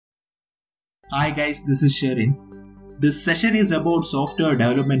Hi guys, this is Sharin. This session is about software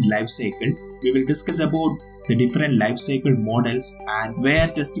development lifecycle. We will discuss about the different lifecycle models and where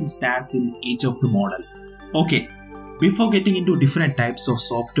testing stands in each of the model. Okay, before getting into different types of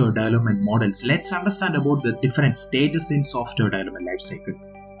software development models, let's understand about the different stages in software development lifecycle.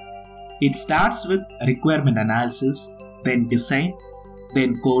 It starts with requirement analysis, then design,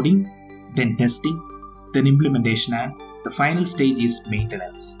 then coding, then testing, then implementation, and the final stage is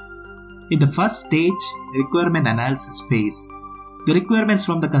maintenance. In the first stage, requirement analysis phase, the requirements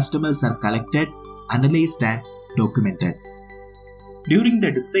from the customers are collected, analyzed and documented. During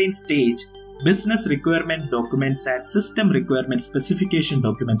the design stage, business requirement documents and system requirement specification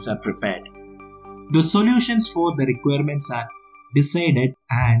documents are prepared. The solutions for the requirements are decided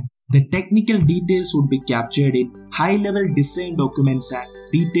and the technical details would be captured in high-level design documents and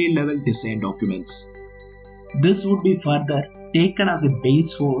detail-level design documents. This would be further taken as a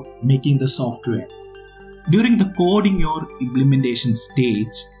base for making the software. During the coding or implementation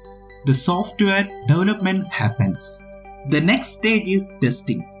stage, the software development happens. The next stage is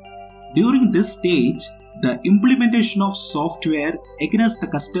testing. During this stage, the implementation of software against the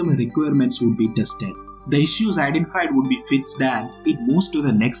customer requirements would be tested. The issues identified would be fixed and it moves to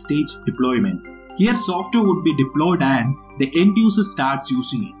the next stage, deployment. Here software would be deployed and the end user starts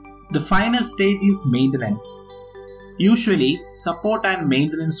using it. The final stage is maintenance. Usually, support and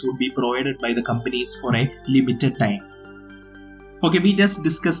maintenance would be provided by the companies for a limited time. Okay, we just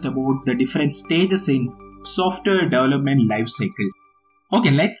discussed about the different stages in software development lifecycle.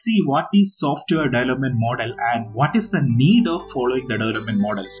 Okay, let's see what is software development model and what is the need of following the development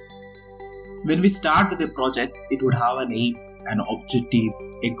models. When we start with a project, it would have an aim, an objective,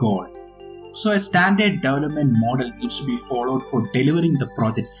 a goal. So a standard development model needs to be followed for delivering the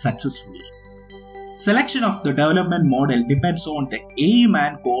project successfully. Selection of the development model depends on the aim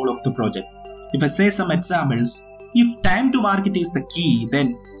and goal of the project. If I say some examples, if time to market is the key,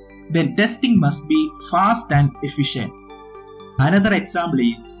 then testing must be fast and efficient. Another example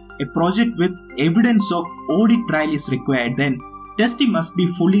is a project with evidence of audit trial is required, then testing must be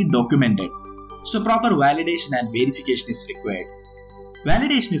fully documented. So proper validation and verification is required.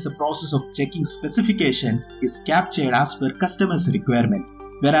 Validation is a process of checking specification is captured as per customer's requirement,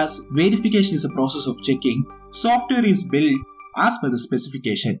 whereas verification is a process of checking software is built as per the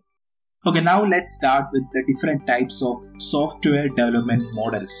specification. Okay, now let's start with the different types of software development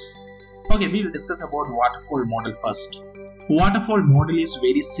models. Okay, we will discuss about Waterfall Model first. Waterfall Model is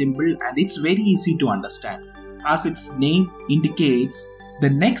very simple and it's very easy to understand. As its name indicates, the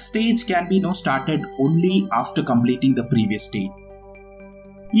next stage can be now started only after completing the previous stage.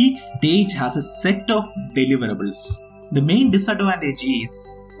 Each stage has a set of deliverables. The main disadvantage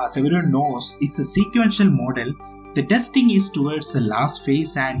is, as everyone knows, it's a sequential model. The testing is towards the last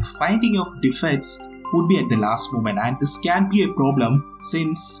phase and finding of defects would be at the last moment, and this can be a problem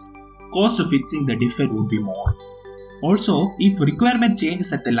since cost of fixing the defect would be more. Also, if requirement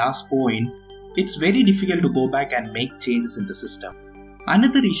changes at the last point, it's very difficult to go back and make changes in the system.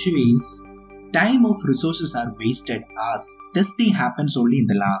 Another issue is time of resources are wasted as testing happens only in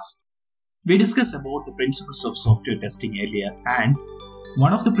the last. We discussed about the principles of software testing earlier, and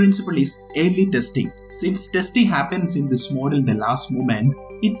one of the principles is early testing. Since testing happens in this model in the last moment,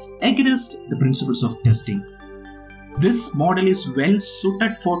 it's against the principles of testing. This model is well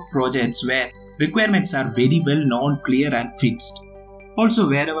suited for projects where requirements are very well known, clear and fixed. Also,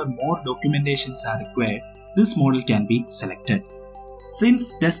 wherever more documentations are required, this model can be selected.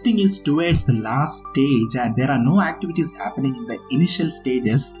 Since testing is towards the last stage and there are no activities happening in the initial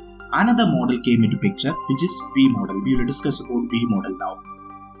stages, another model came into picture, which is V model. We will discuss about V model now.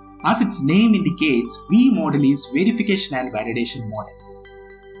 As its name indicates, V model is verification and validation model.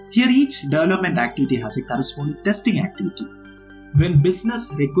 Here each development activity has a corresponding testing activity. When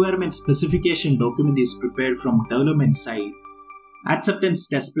business requirement specification document is prepared from development side, acceptance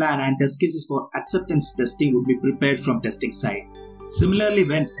test plan and test cases for acceptance testing would be prepared from testing side. Similarly,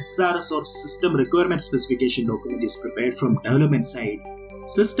 when SRS or system requirement specification document is prepared from development side,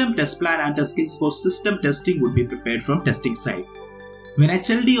 system test plan and test cases for system testing would be prepared from testing side. When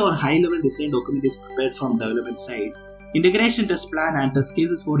HLD or high-level design document is prepared from development side, integration test plan and test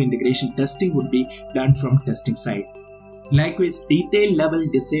cases for integration testing would be done from testing side. Likewise, detail level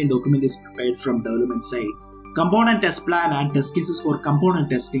design document is prepared from development side. Component test plan and test cases for component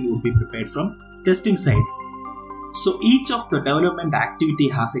testing would be prepared from testing side. So each of the development activity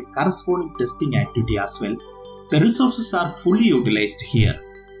has a corresponding testing activity as well. The resources are fully utilized here.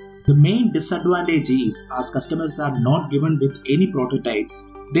 The main disadvantage is, as customers are not given with any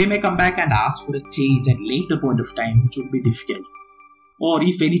prototypes, they may come back and ask for a change at later point of time, which would be difficult. or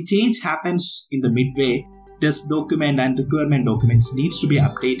if any change happens in the midway, test document and requirement documents needs to be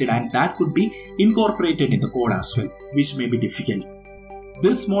updated, and that could be incorporated in the code as well, which may be difficult.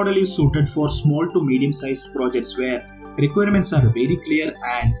 This model is suited for small to medium sized projects where requirements are very clear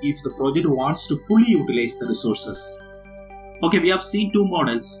and if the project wants to fully utilize the resources. Okay, we have seen two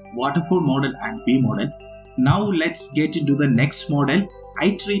models, Waterfall Model and V Model. Now let's get into the next model,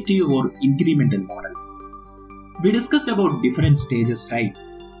 Iterative or Incremental Model. We discussed about different stages, right?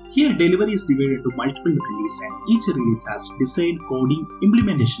 Here delivery is divided into multiple releases and each release has design, coding,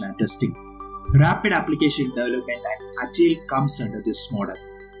 implementation and testing. Rapid application development and Agile comes under this model.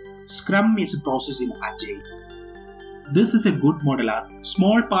 Scrum is a process in Agile. This is a good model as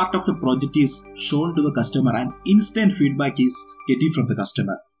small part of the project is shown to the customer and instant feedback is getting from the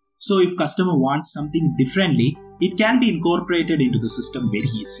customer. So if customer wants something differently, it can be incorporated into the system very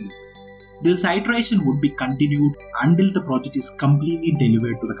easily. This iteration would be continued until the project is completely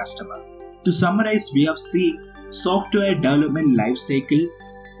delivered to the customer. To summarize, we have seen software development lifecycle,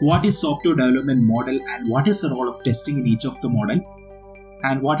 what is software development model and what is the role of testing in each of the model,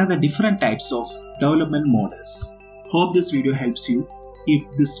 and what are the different types of development models. Hope this video helps you.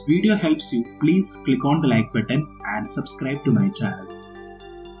 If this video helps you, please click on the like button and subscribe to my channel.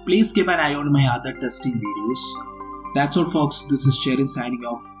 Please keep an eye on my other testing videos. That's all folks, this is Sharon signing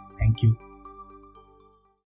off. Thank you.